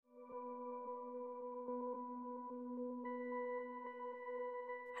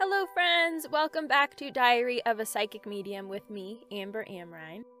Hello friends! Welcome back to Diary of a Psychic Medium with me, Amber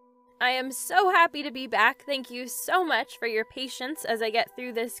Amrine. I am so happy to be back. Thank you so much for your patience as I get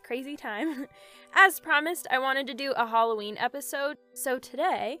through this crazy time. As promised, I wanted to do a Halloween episode, so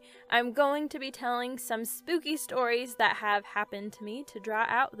today I'm going to be telling some spooky stories that have happened to me to draw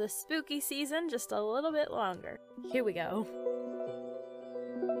out the spooky season just a little bit longer. Here we go.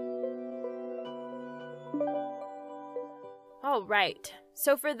 Alright,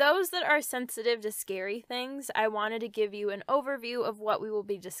 so for those that are sensitive to scary things, I wanted to give you an overview of what we will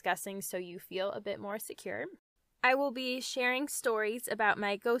be discussing so you feel a bit more secure. I will be sharing stories about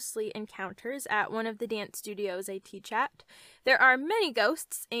my ghostly encounters at one of the dance studios I teach at. There are many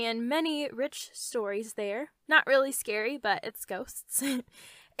ghosts and many rich stories there. Not really scary, but it's ghosts.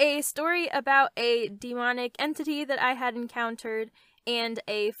 A story about a demonic entity that I had encountered, and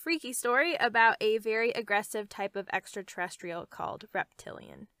a freaky story about a very aggressive type of extraterrestrial called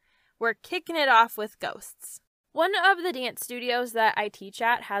reptilian. We're kicking it off with ghosts. One of the dance studios that I teach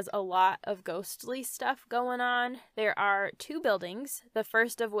at has a lot of ghostly stuff going on. There are two buildings, the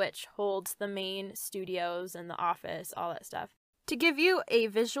first of which holds the main studios and the office, all that stuff. To give you a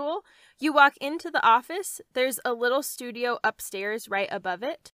visual, you walk into the office, there's a little studio upstairs right above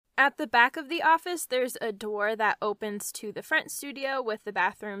it. At the back of the office, there's a door that opens to the front studio with the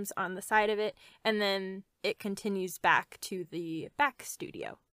bathrooms on the side of it, and then it continues back to the back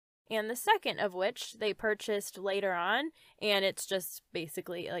studio. And the second of which they purchased later on, and it's just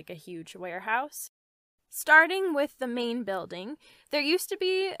basically like a huge warehouse. Starting with the main building, there used to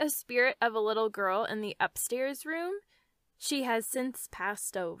be a spirit of a little girl in the upstairs room. She has since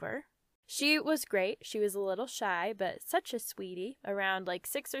passed over. She was great. She was a little shy, but such a sweetie, around like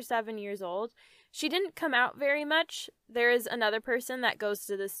 6 or 7 years old. She didn't come out very much. There is another person that goes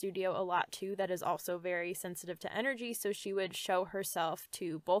to the studio a lot too that is also very sensitive to energy, so she would show herself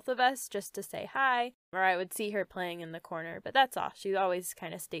to both of us just to say hi, or I would see her playing in the corner, but that's all. She always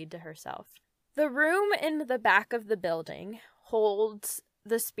kind of stayed to herself. The room in the back of the building holds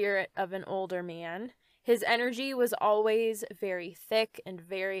the spirit of an older man. His energy was always very thick and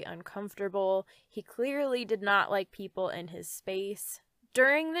very uncomfortable. He clearly did not like people in his space.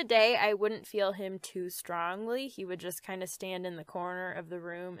 During the day, I wouldn't feel him too strongly. He would just kind of stand in the corner of the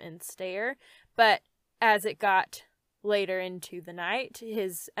room and stare. But as it got later into the night,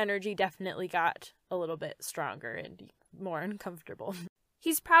 his energy definitely got a little bit stronger and more uncomfortable.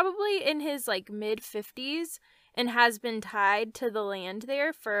 He's probably in his mid-50s and has been tied to the land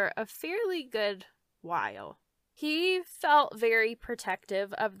there for a fairly good while. He felt very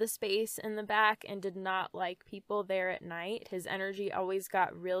protective of the space in the back and did not like people there at night. His energy always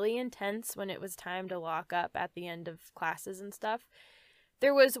got really intense when it was time to lock up at the end of classes and stuff.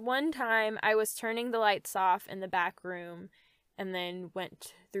 There was one time I was turning the lights off in the back room and then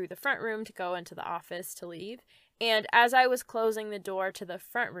went through the front room to go into the office to leave. And as I was closing the door to the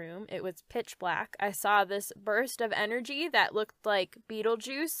front room, it was pitch black. I saw this burst of energy that looked like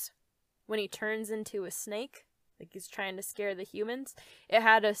Beetlejuice when he turns into a snake, like he's trying to scare the humans. It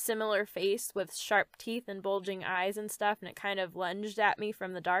had a similar face with sharp teeth and bulging eyes and stuff, and it kind of lunged at me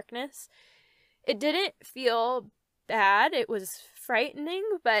from the darkness. It didn't feel bad. It was frightening,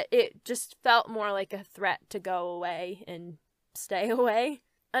 but it just felt more like a threat to go away and stay away.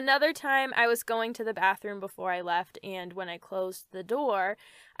 Another time I was going to the bathroom before I left, and when I closed the door,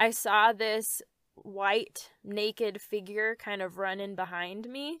 I saw this white, naked figure kind of run in behind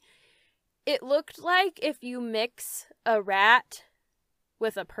me. It looked like if you mix a rat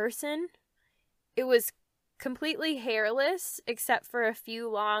with a person. It was completely hairless except for a few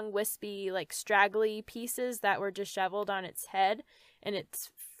long, wispy, straggly pieces that were disheveled on its head, and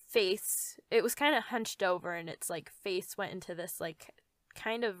its face, it was kind of hunched over, and its face went into this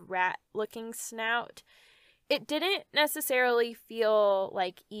kind of rat-looking snout. It didn't necessarily feel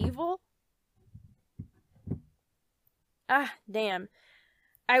evil. Damn.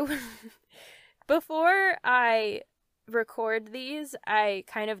 Before I record these, I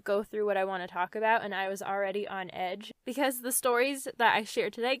kind of go through what I want to talk about, and I was already on edge because the stories that I share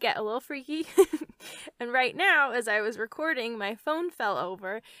today get a little freaky. And right now, as I was recording, my phone fell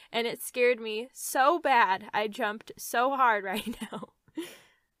over, and it scared me so bad. I jumped so hard right now.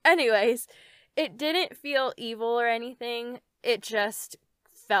 Anyways, it didn't feel evil or anything. It just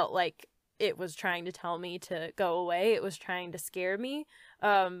felt like it was trying to tell me to go away. It was trying to scare me.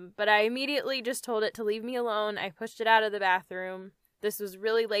 But I immediately just told it to leave me alone. I pushed it out of the bathroom. This was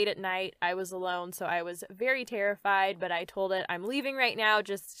really late at night. I was alone, so I was very terrified, but I told it, I'm leaving right now.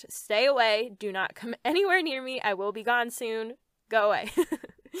 Just stay away. Do not come anywhere near me. I will be gone soon. Go away.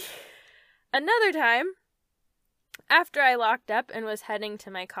 Another time, After I locked up and was heading to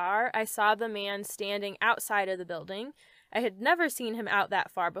my car, I saw the man standing outside of the building. I had never seen him out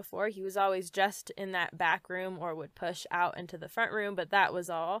that far before. He was always just in that back room or would push out into the front room, but that was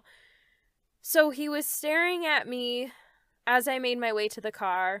all. So he was staring at me as I made my way to the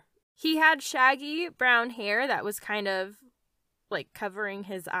car. He had shaggy brown hair that was kind of like covering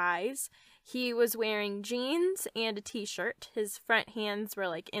his eyes. He was wearing jeans and a t-shirt. His front hands were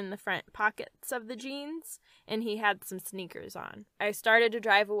like in the front pockets of the jeans, and he had some sneakers on. I started to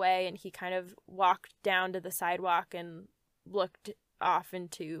drive away, and he kind of walked down to the sidewalk and looked off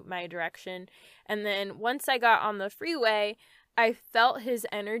into my direction. And then once I got on the freeway, I felt his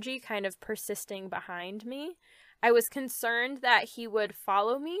energy kind of persisting behind me. I was concerned that he would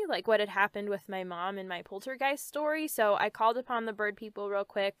follow me, like what had happened with my mom in my poltergeist story, so I called upon the bird people real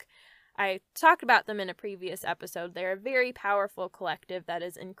quick. I talked about them in a previous episode. They're a very powerful collective that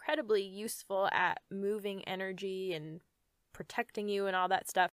is incredibly useful at moving energy and protecting you and all that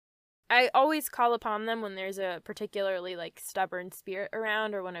stuff. I always call upon them when there's a particularly like stubborn spirit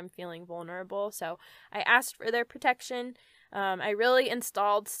around or when I'm feeling vulnerable. So I asked for their protection. I really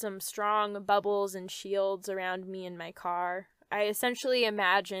installed some strong bubbles and shields around me in my car. I essentially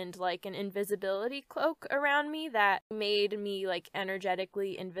imagined like an invisibility cloak around me that made me like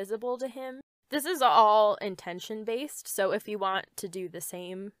energetically invisible to him. This is all intention based, so if you want to do the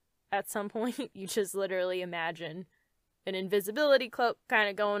same at some point, you just literally imagine an invisibility cloak kind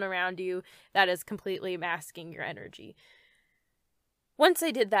of going around you that is completely masking your energy. Once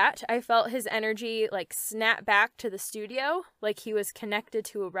I did that, I felt his energy like snap back to the studio, like he was connected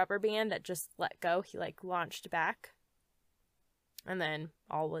to a rubber band that just let go. He like launched back. And then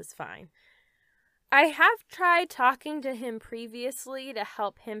all was fine. I have tried talking to him previously to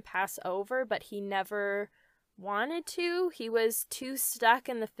help him pass over, but he never wanted to. He was too stuck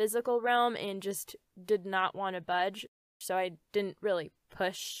in the physical realm and just did not want to budge. So I didn't really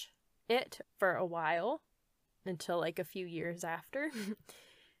push it for a while until like a few years after.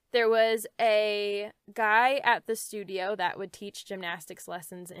 There was a guy at the studio that would teach gymnastics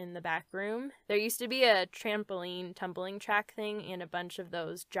lessons in the back room. There used to be a trampoline tumbling track thing and a bunch of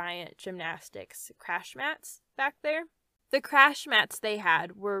those giant gymnastics crash mats back there. The crash mats they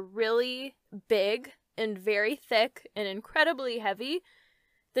had were really big and very thick and incredibly heavy.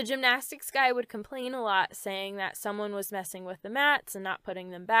 The gymnastics guy would complain a lot, saying that someone was messing with the mats and not putting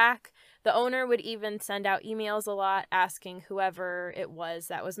them back. The owner would even send out emails a lot asking whoever it was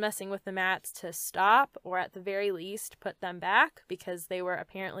that was messing with the mats to stop, or at the very least put them back, because they were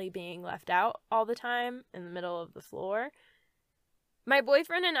apparently being left out all the time in the middle of the floor. My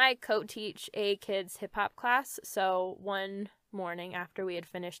boyfriend and I co-teach a kids hip-hop class, so one morning after we had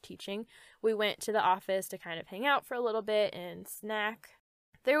finished teaching, we went to the office to kind of hang out for a little bit and snack.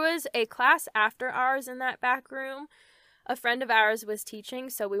 There was a class after ours in that back room. A friend of ours was teaching,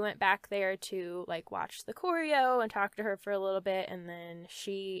 so we went back there to like watch the choreo and talk to her for a little bit, and then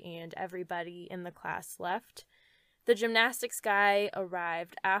she and everybody in the class left. The gymnastics guy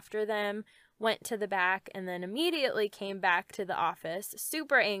arrived after them, went to the back, and then immediately came back to the office,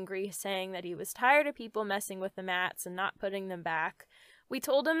 super angry, saying that he was tired of people messing with the mats and not putting them back. We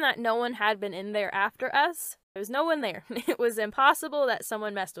told him that no one had been in there after us. There was no one there. It was impossible that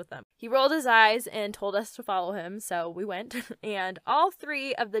someone messed with them. He rolled his eyes and told us to follow him, so we went. And all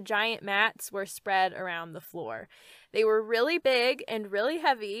 3 of the giant mats were spread around the floor. They were really big and really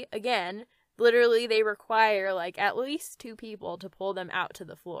heavy. Again, literally they require like at least 2 people to pull them out to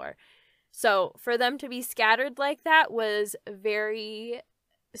the floor. So for them to be scattered like that was very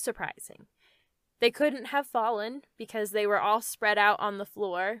surprising. They couldn't have fallen because they were all spread out on the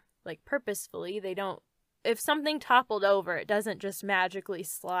floor, like purposefully. If something toppled over, it doesn't just magically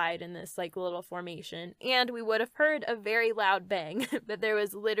slide in this like little formation. And we would have heard a very loud bang, but there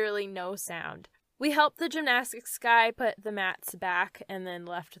was literally no sound. We helped the gymnastics guy put the mats back and then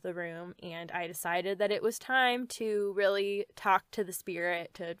left the room, and I decided that it was time to really talk to the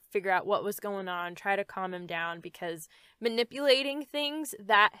spirit to figure out what was going on, try to calm him down, because manipulating things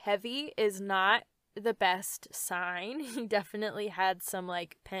that heavy is not the best sign. He definitely had some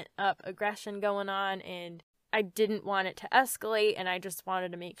like pent up aggression going on, and I didn't want it to escalate, and I just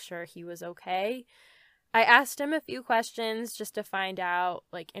wanted to make sure he was okay. I asked him a few questions just to find out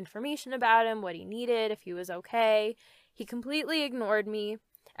like information about him, what he needed, if he was okay. He completely ignored me.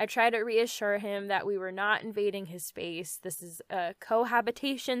 I tried to reassure him that we were not invading his space. This is a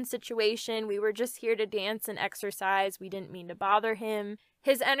cohabitation situation. We were just here to dance and exercise. We didn't mean to bother him.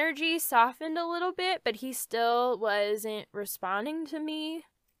 His energy softened a little bit, but he still wasn't responding to me.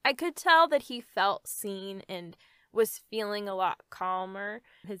 I could tell that he felt seen and was feeling a lot calmer.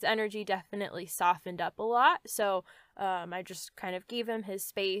 His energy definitely softened up a lot. So I just kind of gave him his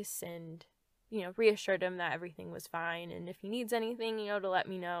space and, reassured him that everything was fine. And if he needs anything, to let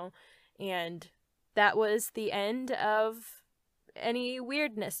me know. And that was the end of any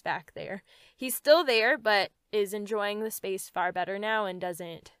weirdness back there. He's still there, but is enjoying the space far better now and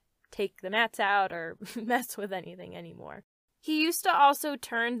doesn't take the mats out or mess with anything anymore. He used to also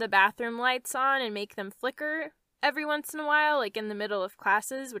turn the bathroom lights on and make them flicker every once in a while, like in the middle of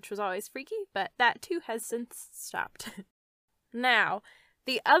classes, which was always freaky, but that too has since stopped. Now,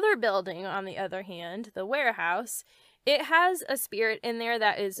 the other building, on the other hand, the warehouse, it has a spirit in there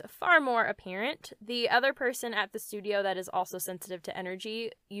that is far more apparent. The other person at the studio that is also sensitive to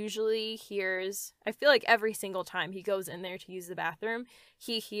energy usually hears, I feel like every single time he goes in there to use the bathroom,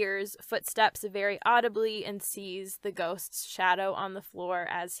 he hears footsteps very audibly and sees the ghost's shadow on the floor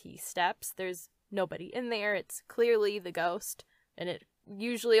as he steps. There's nobody in there. It's clearly the ghost, and it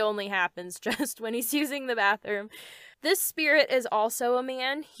usually only happens just when he's using the bathroom. This spirit is also a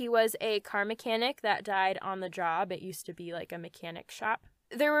man. He was a car mechanic that died on the job. It used to be like a mechanic shop.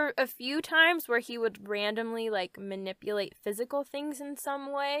 There were a few times where he would randomly manipulate physical things in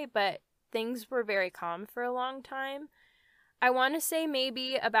some way, but things were very calm for a long time. I want to say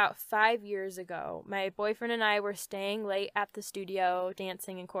maybe about 5 years ago, my boyfriend and I were staying late at the studio,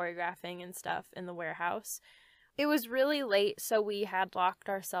 dancing and choreographing and stuff in the warehouse. It was really late, so we had locked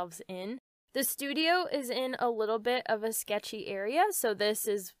ourselves in. The studio is in a little bit of a sketchy area, so this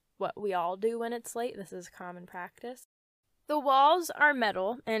is what we all do when it's late. This is common practice. The walls are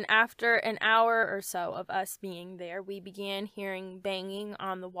metal, and after an hour or so of us being there, we began hearing banging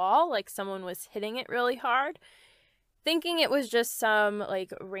on the wall, like someone was hitting it really hard. Thinking it was just some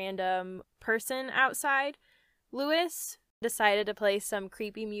random person outside, Lewis decided to play some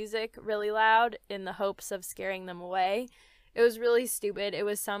creepy music really loud in the hopes of scaring them away. It was really stupid. It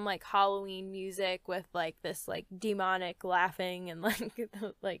was some Halloween music with this demonic laughing and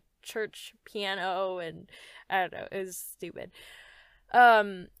church piano, and I don't know, it was stupid.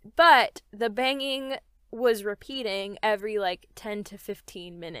 But the banging was repeating every 10 to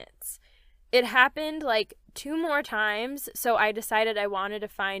 15 minutes. It happened 2 more times, so I decided I wanted to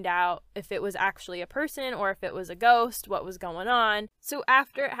find out if it was actually a person or if it was a ghost, what was going on. So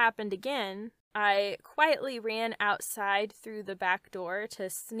after it happened again, I quietly ran outside through the back door to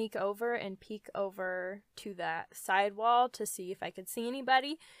sneak over and peek over to that side wall to see if I could see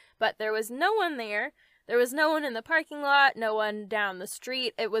anybody, but there was no one there. There was no one in the parking lot, no one down the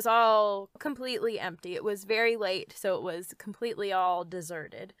street. It was all completely empty. It was very late, so it was completely all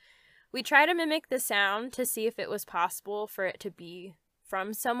deserted. We tried to mimic the sound to see if it was possible for it to be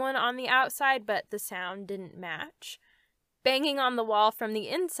from someone on the outside, but the sound didn't match. Banging on the wall from the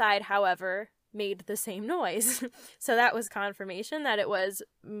inside, however, made the same noise. So that was confirmation that it was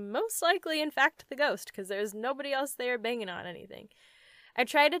most likely, in fact, the ghost, because there's nobody else there banging on anything. I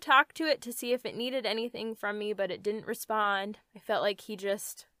tried to talk to it to see if it needed anything from me, but it didn't respond. I felt like he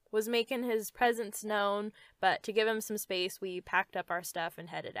just was making his presence known, but to give him some space, we packed up our stuff and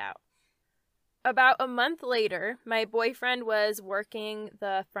headed out. About a month later, my boyfriend was working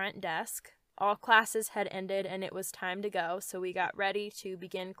the front desk. All classes had ended and it was time to go, so we got ready to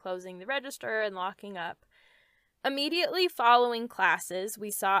begin closing the register and locking up. Immediately following classes,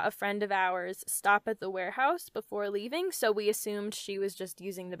 we saw a friend of ours stop at the warehouse before leaving, so we assumed she was just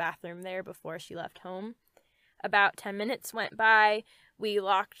using the bathroom there before she left home. About 10 minutes went by, we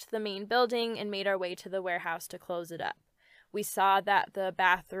locked the main building and made our way to the warehouse to close it up. We saw that the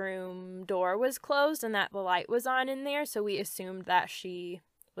bathroom door was closed and that the light was on in there, so we assumed that she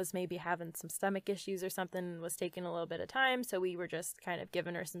was maybe having some stomach issues or something and was taking a little bit of time, so we were just kind of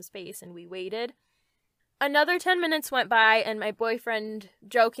giving her some space and we waited. Another 10 minutes went by and my boyfriend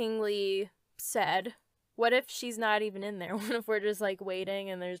jokingly said, "What if she's not even in there? What if we're just waiting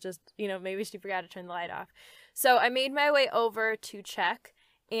and there's just, maybe she forgot to turn the light off?" So I made my way over to check,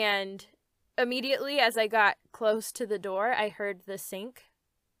 and immediately as I got close to the door, I heard the sink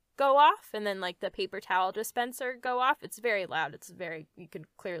go off and then the paper towel dispenser go off. It's very loud. You can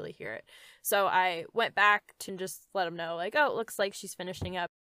clearly hear it. So I went back to just let him know, oh, it looks like she's finishing up.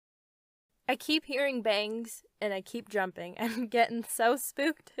 I keep hearing bangs and I keep jumping. I'm getting so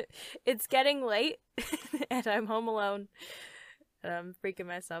spooked. It's getting late and I'm home alone. And I'm freaking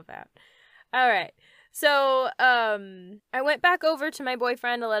myself out. All right. So, I went back over to my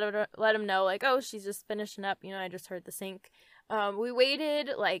boyfriend to let him know, oh, she's just finishing up, I just heard the sink. We waited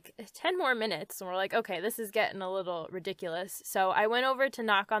 10 more minutes and we're okay, this is getting a little ridiculous. So I went over to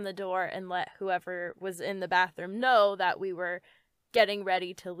knock on the door and let whoever was in the bathroom know that we were getting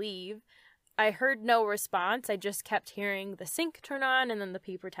ready to leave. I heard no response. I just kept hearing the sink turn on and then the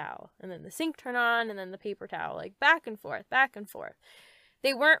paper towel, and then the sink turn on and then the paper towel, like back and forth, back and forth.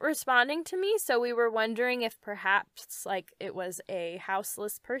 They weren't responding to me, so we were wondering if perhaps, like, it was a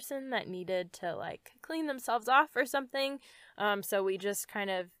houseless person that needed to, like, clean themselves off or something. So we just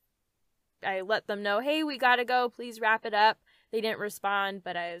I let them know, hey, we gotta go, please wrap it up. They didn't respond,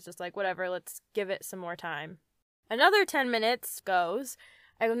 but I was just like, whatever, let's give it some more time. Another 10 minutes goes.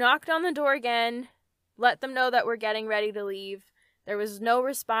 I knocked on the door again, let them know that we're getting ready to leave. There was no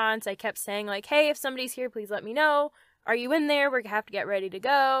response. I kept saying, like, hey, if somebody's here, please let me know. Are you in there? We have to get ready to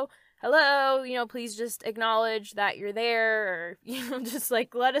go. Hello, please just acknowledge that you're there, or, just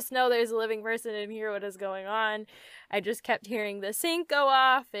like let us know there's a living person in here. What is going on? I just kept hearing the sink go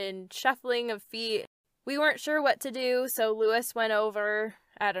off and shuffling of feet. We weren't sure what to do, so Lewis went over.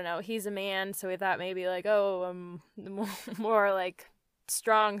 I don't know, he's a man, so we thought maybe like, more like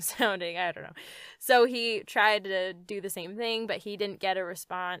strong sounding, I don't know. So he tried to do the same thing, but he didn't get a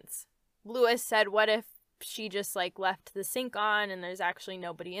response. Lewis said, what if she just like left the sink on and there's actually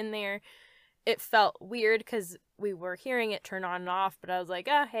nobody in there? It felt weird because we were hearing it turn on and off, but I was like,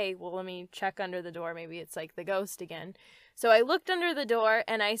 hey, well, let me check under the door. Maybe it's like the ghost again. So I looked under the door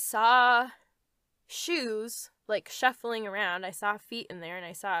and I saw shoes like shuffling around. I saw feet in there and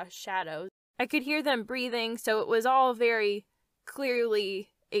I saw shadows. I could hear them breathing, so it was all very clearly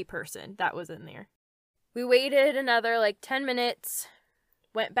a person that was in there. We waited another like 10 minutes.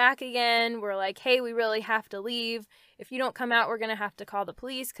 Went back again. We're like, hey, we really have to leave. If you don't come out, we're going to have to call the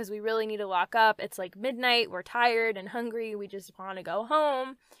police because we really need to lock up. It's like midnight. We're tired and hungry. We just want to go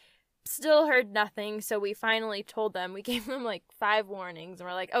home. Still heard nothing. So we finally told them. We gave them like 5 warnings. And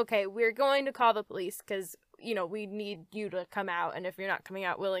we're like, okay, we're going to call the police because, we need you to come out. And if you're not coming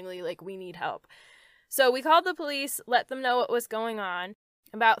out willingly, like, we need help. So we called the police, let them know what was going on.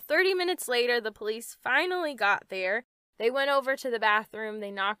 About 30 minutes later, the police finally got there. They went over to the bathroom,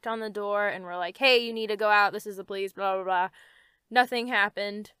 they knocked on the door, and were like, hey, you need to go out, this is the police, blah, blah, blah. Nothing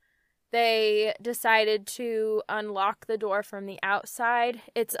happened. They decided to unlock the door from the outside.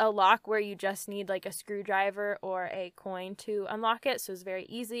 It's a lock where you just need like a screwdriver or a coin to unlock it, so it's very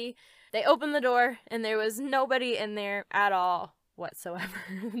easy. They opened the door, and there was nobody in there at all whatsoever.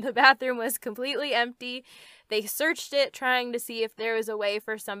 The bathroom was completely empty. They searched it trying to see if there was a way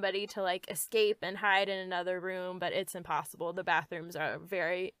for somebody to like escape and hide in another room, but it's impossible. The bathrooms are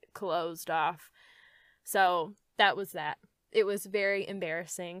very closed off. So that was that. It was very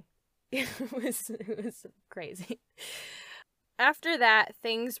embarrassing. It was crazy. After that,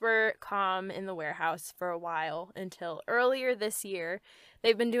 things were calm in the warehouse for a while until earlier this year.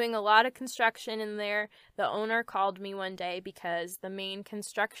 They've been doing a lot of construction in there. The owner called me one day because the main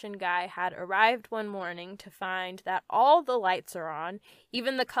construction guy had arrived one morning to find that all the lights are on,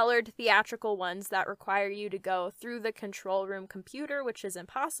 even the colored theatrical ones that require you to go through the control room computer, which is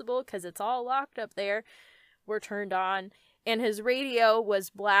impossible because it's all locked up there, were turned on. And his radio was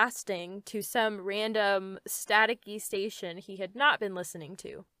blasting to some random staticky station he had not been listening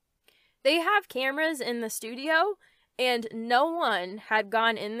to. They have cameras in the studio, and no one had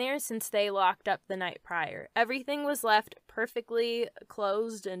gone in there since they locked up the night prior. Everything was left perfectly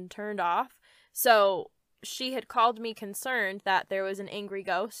closed and turned off. So she had called me concerned that there was an angry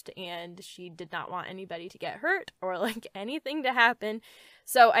ghost and she did not want anybody to get hurt or like anything to happen.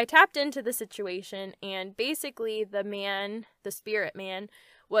 So I tapped into the situation, and basically the spirit man,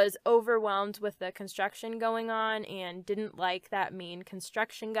 was overwhelmed with the construction going on and didn't like that mean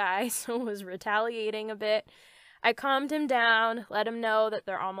construction guy, so was retaliating a bit. I calmed him down, let him know that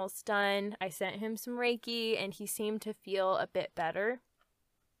they're almost done. I sent him some Reiki, and he seemed to feel a bit better.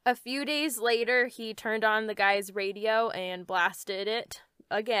 A few days later, he turned on the guy's radio and blasted it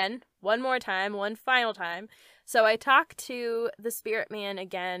again, one more time, one final time. So I talked to the spirit man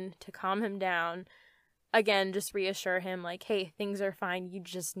again to calm him down. Again, just reassure him, like, hey, things are fine. You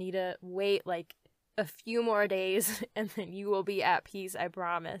just need to wait, like, a few more days, and then you will be at peace, I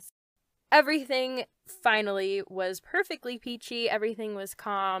promise. Everything finally was perfectly peachy. Everything was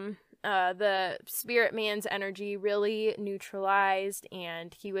calm. The spirit man's energy really neutralized,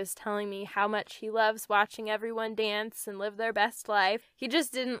 and he was telling me how much he loves watching everyone dance and live their best life. He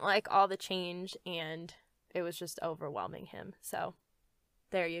just didn't like all the change, and it was just overwhelming him. So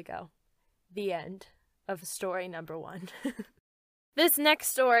there you go. The end of story number 1. This next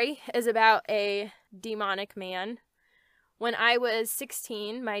story is about a demonic man. When I was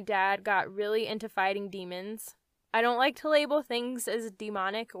 16, my dad got really into fighting demons. I don't like to label things as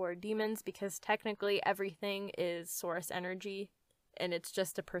demonic or demons because technically everything is source energy and it's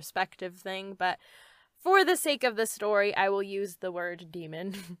just a perspective thing, but for the sake of the story, I will use the word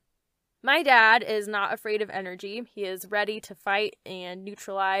demon. My dad is not afraid of energy. He is ready to fight and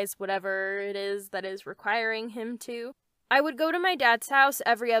neutralize whatever it is that is requiring him to. I would go to my dad's house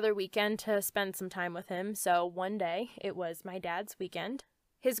every other weekend to spend some time with him, so one day it was my dad's weekend.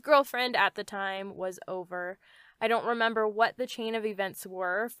 His girlfriend at the time was over. I don't remember what the chain of events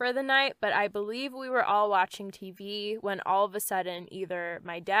were for the night, but I believe we were all watching TV when all of a sudden either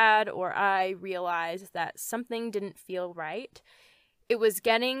my dad or I realized that something didn't feel right. It was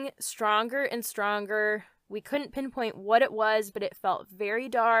getting stronger and stronger. We couldn't pinpoint what it was, but it felt very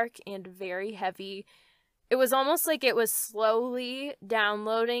dark and very heavy. It was almost like it was slowly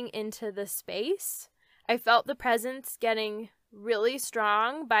downloading into the space. I felt the presence getting really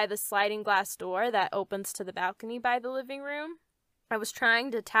strong by the sliding glass door that opens to the balcony by the living room. I was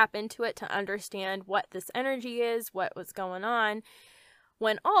trying to tap into it to understand what this energy is, what was going on,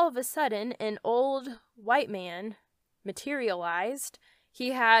 when all of a sudden an old white man materialized.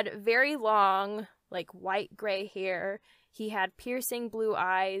 He had very long, white-gray hair. He had piercing blue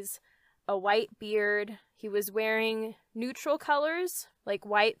eyes, a white beard. He was wearing neutral colors, like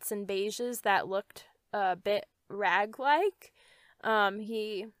whites and beiges that looked a bit rag-like.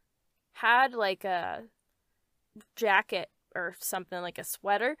 He had a jacket or something, like a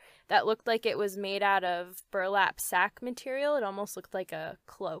sweater that looked like it was made out of burlap sack material. It almost looked like a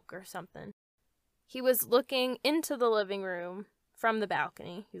cloak or something. He was looking into the living room from the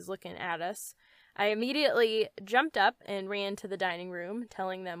balcony. He was looking at us. I immediately jumped up and ran to the dining room,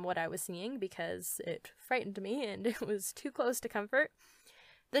 telling them what I was seeing because it frightened me and it was too close to comfort.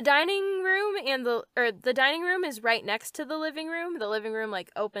 The dining room the dining room is right next to the living room. The living room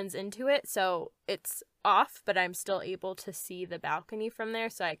opens into it, so it's off, but I'm still able to see the balcony from there,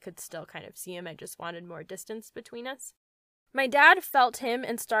 so I could still kind of see him. I just wanted more distance between us. My dad felt him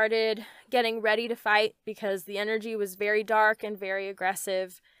and started getting ready to fight because the energy was very dark and very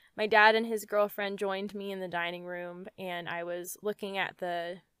aggressive. My dad and his girlfriend joined me in the dining room, and I was looking at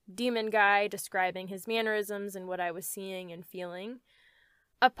the demon guy, describing his mannerisms and what I was seeing and feeling.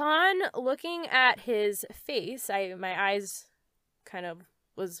 Upon looking at his face, my eyes kind of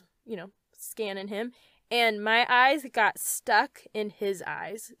was, scanning him, and my eyes got stuck in his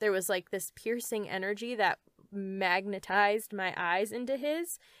eyes. There was this piercing energy that magnetized my eyes into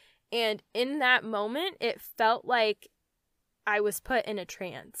his, and in that moment, it felt like I was put in a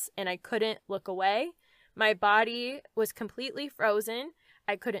trance, and I couldn't look away. My body was completely frozen.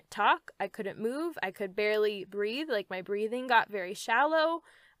 I couldn't talk, I couldn't move, I could barely breathe, my breathing got very shallow.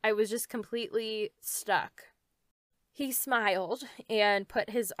 I was just completely stuck. He smiled and put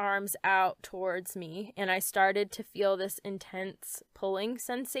his arms out towards me, and I started to feel this intense pulling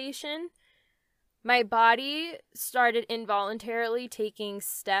sensation. My body started involuntarily taking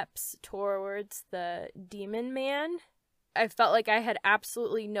steps towards the demon man. I felt like I had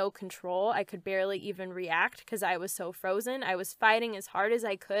absolutely no control. I could barely even react because I was so frozen. I was fighting as hard as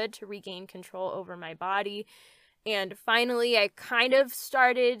I could to regain control over my body. And finally, I kind of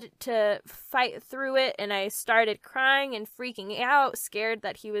started to fight through it, and I started crying and freaking out, scared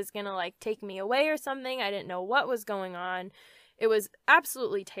that he was gonna take me away or something. I didn't know what was going on. It was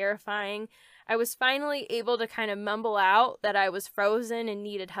absolutely terrifying. I was finally able to kind of mumble out that I was frozen and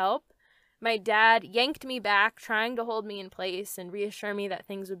needed help. My dad yanked me back, trying to hold me in place and reassure me that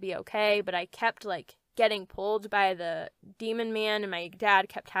things would be okay, but I kept, getting pulled by the demon man, and my dad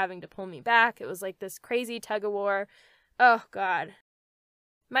kept having to pull me back. It was this crazy tug-of-war. Oh, God.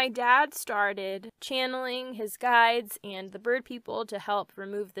 My dad started channeling his guides and the bird people to help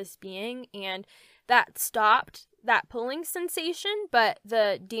remove this being, and that stopped that pulling sensation, but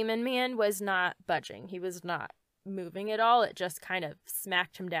the demon man was not budging. He was not moving at all. It just kind of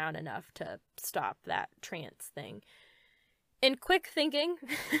smacked him down enough to stop that trance thing. In quick thinking,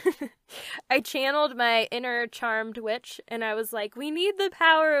 I channeled my inner charmed witch, and I was like, we need the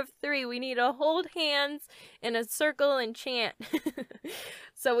power of 3. We need to hold hands in a circle and chant.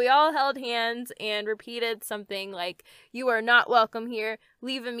 So we all held hands and repeated something like, you are not welcome here,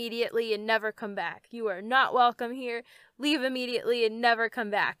 leave immediately and never come back. You are not welcome here, leave immediately and never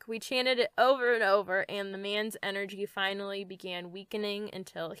come back. We chanted it over and over, and the man's energy finally began weakening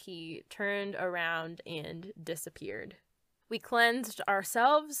until he turned around and disappeared. We cleansed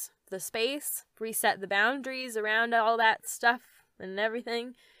ourselves, the space, reset the boundaries around all that stuff and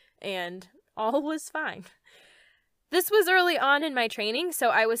everything, and all was fine. This was early on in my training, so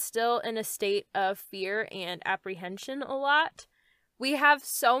I was still in a state of fear and apprehension a lot. We have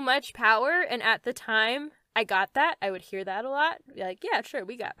so much power, and at the time, I got that. I would hear that a lot. Be like, yeah, sure,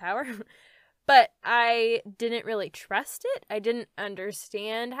 we got power. But I didn't really trust it. I didn't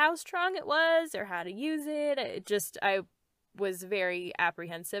understand how strong it was or how to use it. I was very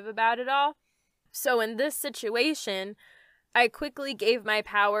apprehensive about it all. So in this situation, I quickly gave my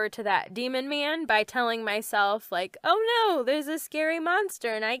power to that demon man by telling myself, like, oh no, there's a scary monster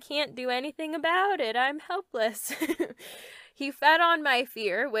and I can't do anything about it. I'm helpless. He fed on my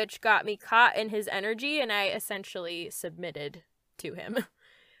fear, which got me caught in his energy, and I essentially submitted to him.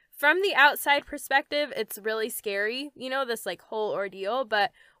 From the outside perspective, it's really scary, this like whole ordeal,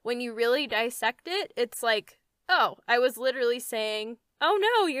 but when you really dissect it, it's like, oh, I was literally saying, oh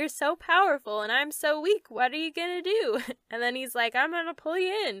no, you're so powerful and I'm so weak. What are you gonna do? And then he's like, I'm gonna pull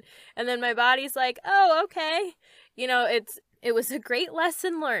you in. And then my body's like, oh, okay. It was a great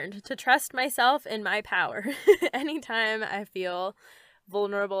lesson learned to trust myself and my power anytime I feel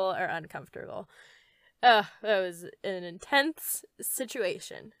vulnerable or uncomfortable. That was an intense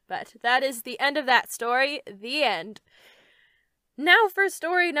situation. But that is the end of that story. The end. Now for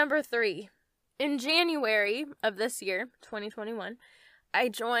story number 3. In January of this year, 2021, I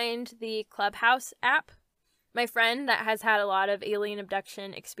joined the Clubhouse app. My friend that has had a lot of alien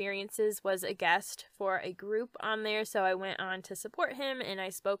abduction experiences was a guest for a group on there, so I went on to support him and I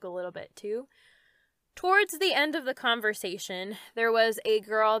spoke a little bit too. Towards the end of the conversation, there was a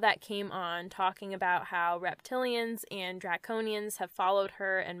girl that came on talking about how reptilians and draconians have followed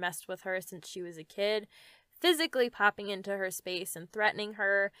her and messed with her since she was a kid, physically popping into her space and threatening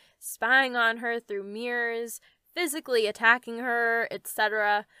her, spying on her through mirrors, physically attacking her,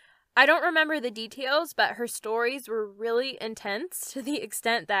 etc. I don't remember the details, but her stories were really intense to the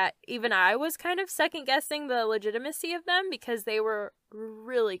extent that even I was kind of second-guessing the legitimacy of them because they were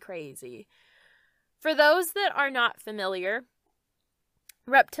really crazy. For those that are not familiar,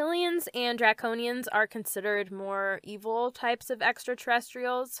 reptilians and draconians are considered more evil types of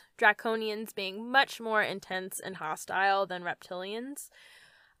extraterrestrials, draconians being much more intense and hostile than reptilians.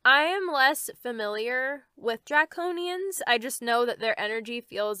 I am less familiar with draconians. I just know that their energy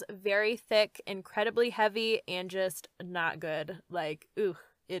feels very thick, incredibly heavy, and just not good. Like,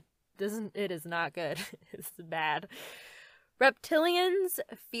 it is not good. It's bad. Reptilians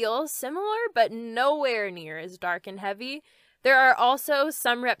feel similar, but nowhere near as dark and heavy. There are also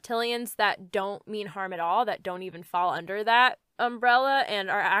some reptilians that don't mean harm at all, that don't even fall under that umbrella and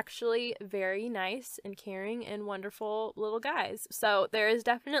are actually very nice and caring and wonderful little guys. So there is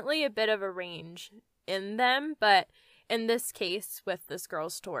definitely a bit of a range in them, but in this case, with this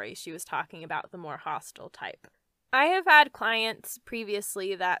girl's story, she was talking about the more hostile type. I have had clients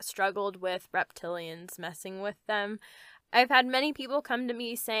previously that struggled with reptilians messing with them. I've had many people come to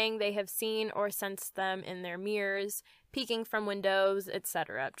me saying they have seen or sensed them in their mirrors, peeking from windows,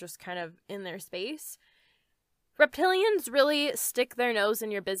 etc., just kind of in their space. Reptilians really stick their nose in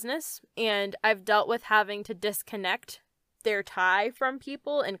your business, and I've dealt with having to disconnect their tie from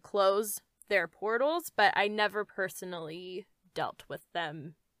people and close their portals, but I never personally dealt with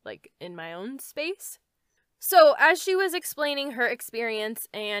them, like, in my own space. So, as she was explaining her experience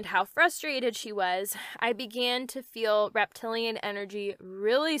and how frustrated she was, I began to feel reptilian energy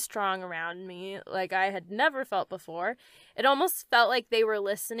really strong around me, like I had never felt before. It almost felt like they were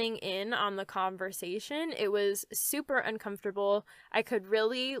listening in on the conversation. It was super uncomfortable. I could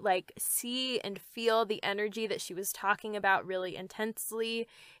really, see and feel the energy that she was talking about really intensely.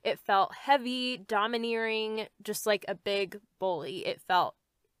 It felt heavy, domineering, just like a big bully. It felt,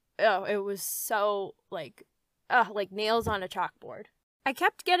 it was so, like nails on a chalkboard. I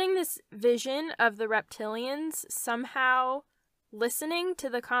kept getting this vision of the reptilians somehow listening to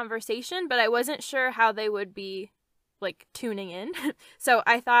the conversation, but I wasn't sure how they would be, tuning in. So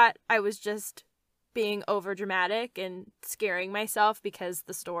I thought I was just being overdramatic and scaring myself because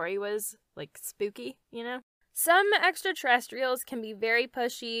the story was, spooky, Some extraterrestrials can be very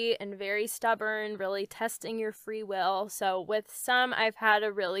pushy and very stubborn, really testing your free will. So with some, I've had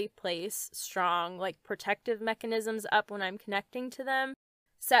to really place strong, protective mechanisms up when I'm connecting to them.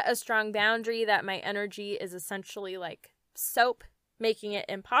 Set a strong boundary that my energy is essentially like soap, making it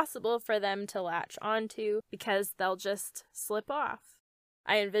impossible for them to latch onto because they'll just slip off.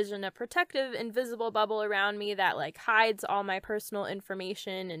 I envision a protective, invisible bubble around me that hides all my personal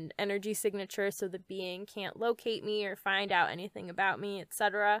information and energy signatures so the being can't locate me or find out anything about me,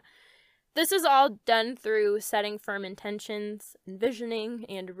 etc. This is all done through setting firm intentions, envisioning,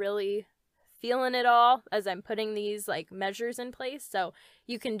 and really feeling it all as I'm putting these measures in place. So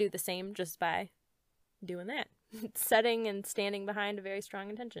you can do the same just by doing that. Setting and standing behind a very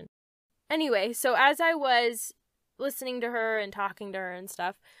strong intention. Anyway, so as I was listening to her and talking to her and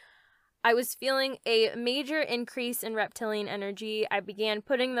stuff, I was feeling a major increase in reptilian energy. I began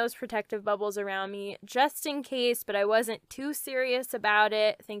putting those protective bubbles around me just in case, but I wasn't too serious about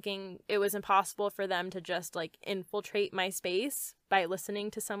it, thinking it was impossible for them to just like infiltrate my space by listening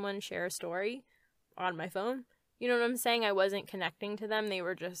to someone share a story on my phone. You know what I'm saying? I wasn't connecting to them. I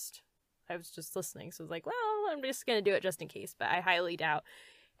was just listening. So I was like, well, I'm just going to do it just in case, but I highly doubt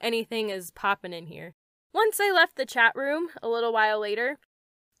anything is popping in here. Once I left the chat room a little while later,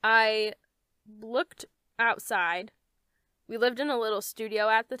 I looked outside. We lived in a little studio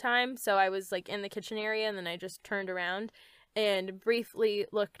at the time, so I was like in the kitchen area, and then I just turned around and briefly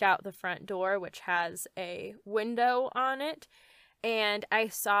looked out the front door, which has a window on it, and I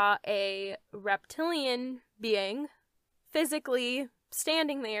saw a reptilian being physically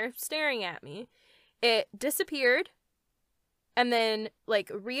standing there staring at me. It disappeared and then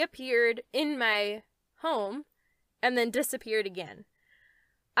like reappeared in my home and then disappeared again.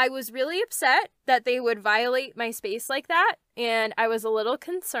 I was really upset that they would violate my space like that, and I was a little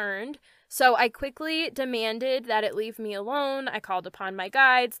concerned, so I quickly demanded that it leave me alone. I called upon my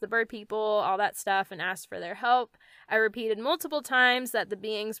guides, the bird people, all that stuff, and asked for their help. I repeated multiple times that the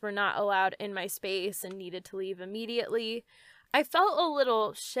beings were not allowed in my space and needed to leave immediately. I felt a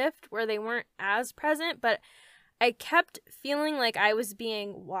little shift where they weren't as present, but I kept feeling like I was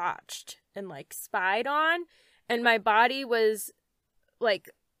being watched and like spied on, and my body was like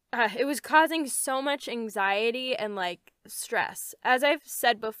it was causing so much anxiety and like stress. As I've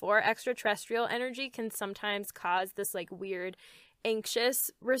said before, extraterrestrial energy can sometimes cause this like weird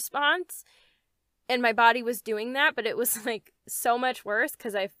anxious response, and my body was doing that, but it was like so much worse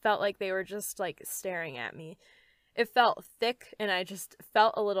because I felt like they were just like staring at me. It felt thick and I just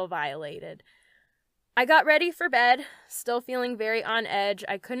felt a little violated. I got ready for bed, still feeling very on edge.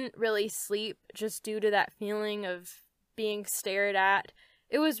 I couldn't really sleep just due to that feeling of being stared at.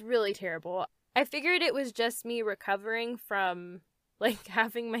 It was really terrible. I figured it was just me recovering from, like,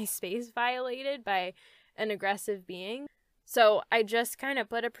 having my space violated by an aggressive being. So I just kind of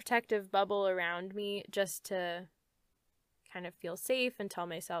put a protective bubble around me just to kind of feel safe and tell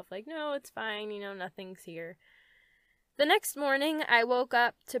myself, like, no, it's fine, nothing's here. The next morning, I woke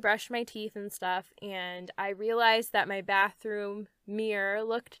up to brush my teeth and stuff, and I realized that my bathroom mirror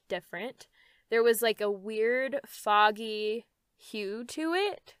looked different. There was, like, a weird, foggy hue to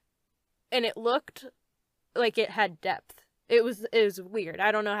it, and it looked like it had depth. It was weird.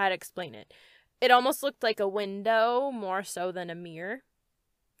 I don't know how to explain it. It almost looked like a window more so than a mirror.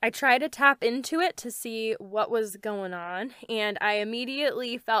 I tried to tap into it to see what was going on, and I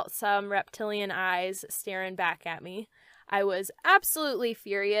immediately felt some reptilian eyes staring back at me. I was absolutely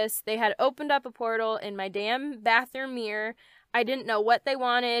furious. They had opened up a portal in my damn bathroom mirror. I didn't know what they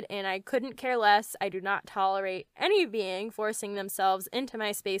wanted, and I couldn't care less. I do not tolerate any being forcing themselves into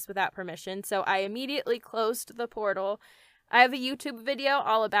my space without permission, so I immediately closed the portal. I have a YouTube video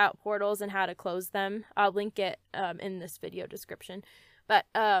all about portals and how to close them. I'll link it in this video description. But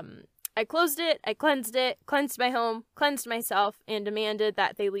I closed it, cleansed my home, cleansed myself, and demanded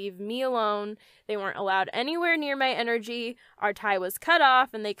that they leave me alone. They weren't allowed anywhere near my energy. Our tie was cut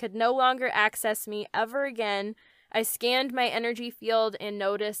off, and they could no longer access me ever again. I scanned my energy field and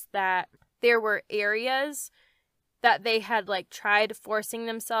noticed that there were areas that they had like tried forcing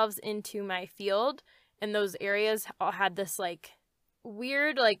themselves into my field, and those areas all had this like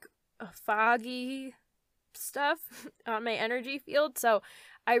weird like foggy stuff on my energy field. So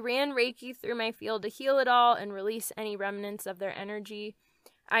I ran Reiki through my field to heal it all and release any remnants of their energy.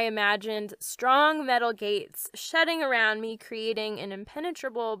 I imagined strong metal gates shedding around me, creating an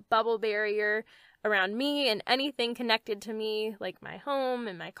impenetrable bubble barrier around me and anything connected to me, like my home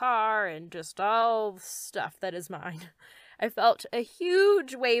and my car and just all the stuff that is mine. I felt a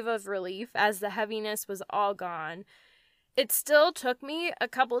huge wave of relief as the heaviness was all gone. It still took me a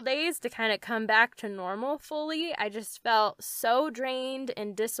couple days to kind of come back to normal fully. I just felt so drained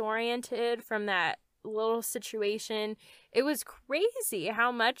and disoriented from that little situation. It was crazy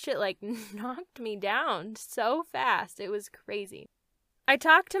how much it like knocked me down so fast. It was crazy. I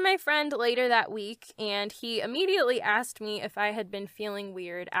talked to my friend later that week, and he immediately asked me if I had been feeling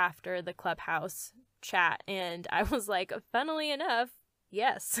weird after the Clubhouse chat, and I was like, funnily enough,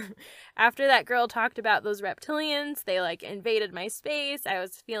 yes. After that girl talked about those reptilians, they like invaded my space. I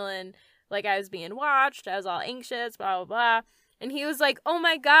was feeling like I was being watched. I was all anxious, blah, blah, blah. And he was like, oh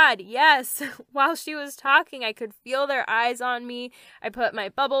my God, yes. While she was talking, I could feel their eyes on me. I put my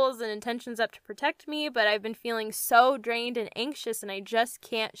bubbles and intentions up to protect me, but I've been feeling so drained and anxious, and I just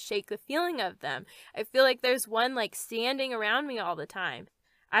can't shake the feeling of them. I feel like there's one like standing around me all the time.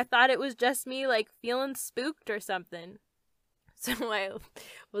 I thought it was just me like feeling spooked or something. So I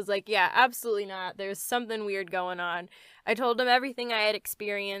was like, yeah, absolutely not. There's something weird going on. I told him everything I had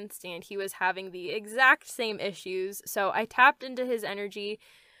experienced, and he was having the exact same issues. So I tapped into his energy,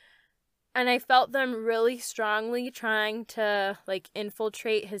 and I felt them really strongly trying to, like,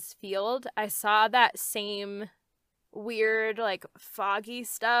 infiltrate his field. I saw that same weird, like, foggy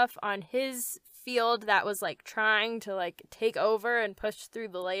stuff on his field that was, like, trying to, like, take over and push through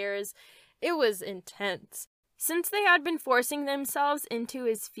the layers. It was intense. Since they had been forcing themselves into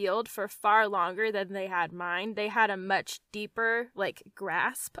his field for far longer than they had mine, they had a much deeper, like,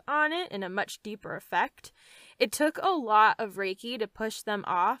 grasp on it and a much deeper effect. It took a lot of Reiki to push them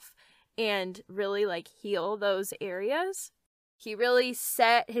off and really, like, heal those areas. He really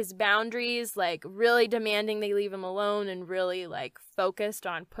set his boundaries, like, really demanding they leave him alone and really, like, focused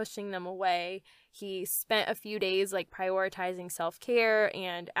on pushing them away. He spent a few days, like, prioritizing self-care,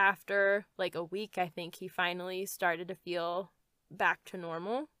 and after, like, a week, I think he finally started to feel back to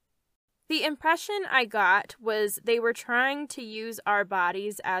normal. The impression I got was they were trying to use our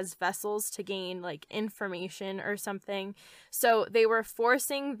bodies as vessels to gain, like, information or something. So they were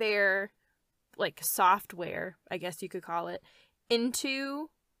forcing their, like, software, I guess you could call it, into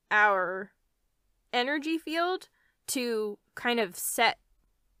our energy field to kind of set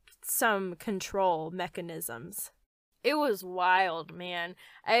some control mechanisms. It was wild, man.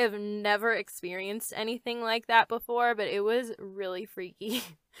 I have never experienced anything like that before, but it was really freaky.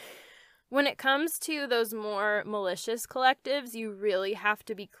 When it comes to those more malicious collectives, you really have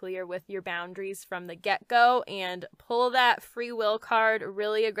to be clear with your boundaries from the get-go and pull that free will card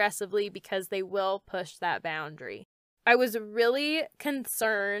really aggressively because they will push that boundary. I was really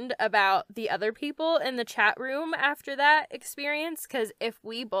concerned about the other people in the chat room after that experience, because if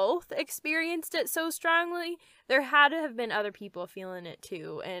we both experienced it so strongly, there had to have been other people feeling it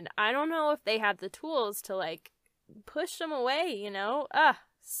too. And I don't know if they had the tools to, like, push them away, you know?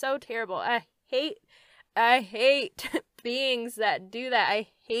 So terrible. I hate beings that do that. I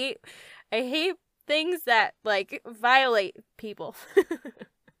hate things that, like, violate people.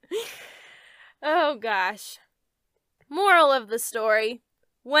 Oh gosh. Moral of the story,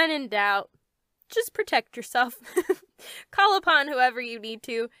 when in doubt, just protect yourself. Call upon whoever you need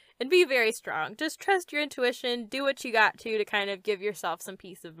to, and be very strong. Just trust your intuition, do what you got to kind of give yourself some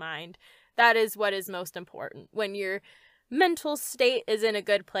peace of mind. That is what is most important. When your mental state is in a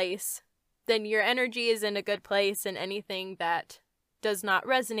good place, then your energy is in a good place, and anything that does not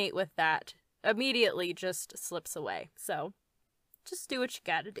resonate with that immediately just slips away. So, just do what you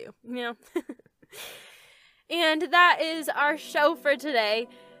gotta do, you know? And that is our show for today.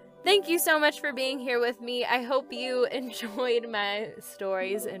 Thank you so much for being here with me. I hope you enjoyed my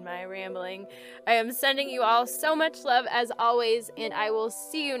stories and my rambling. I am sending you all so much love as always, and I will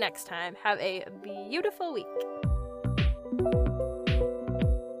see you next time. Have a beautiful week.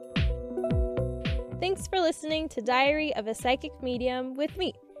 Thanks for listening to Diary of a Psychic Medium with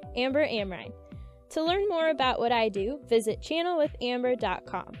me, Amber Amrine. To learn more about what I do, visit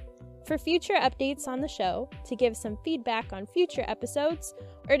channelwithamber.com. For future updates on the show, to give some feedback on future episodes,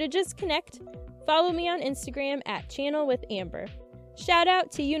 or to just connect, follow me on Instagram at channelwithamber. Shout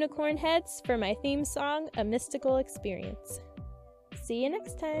out to Unicorn Heads for my theme song, A Mystical Experience. See you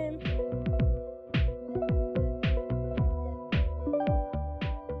next time!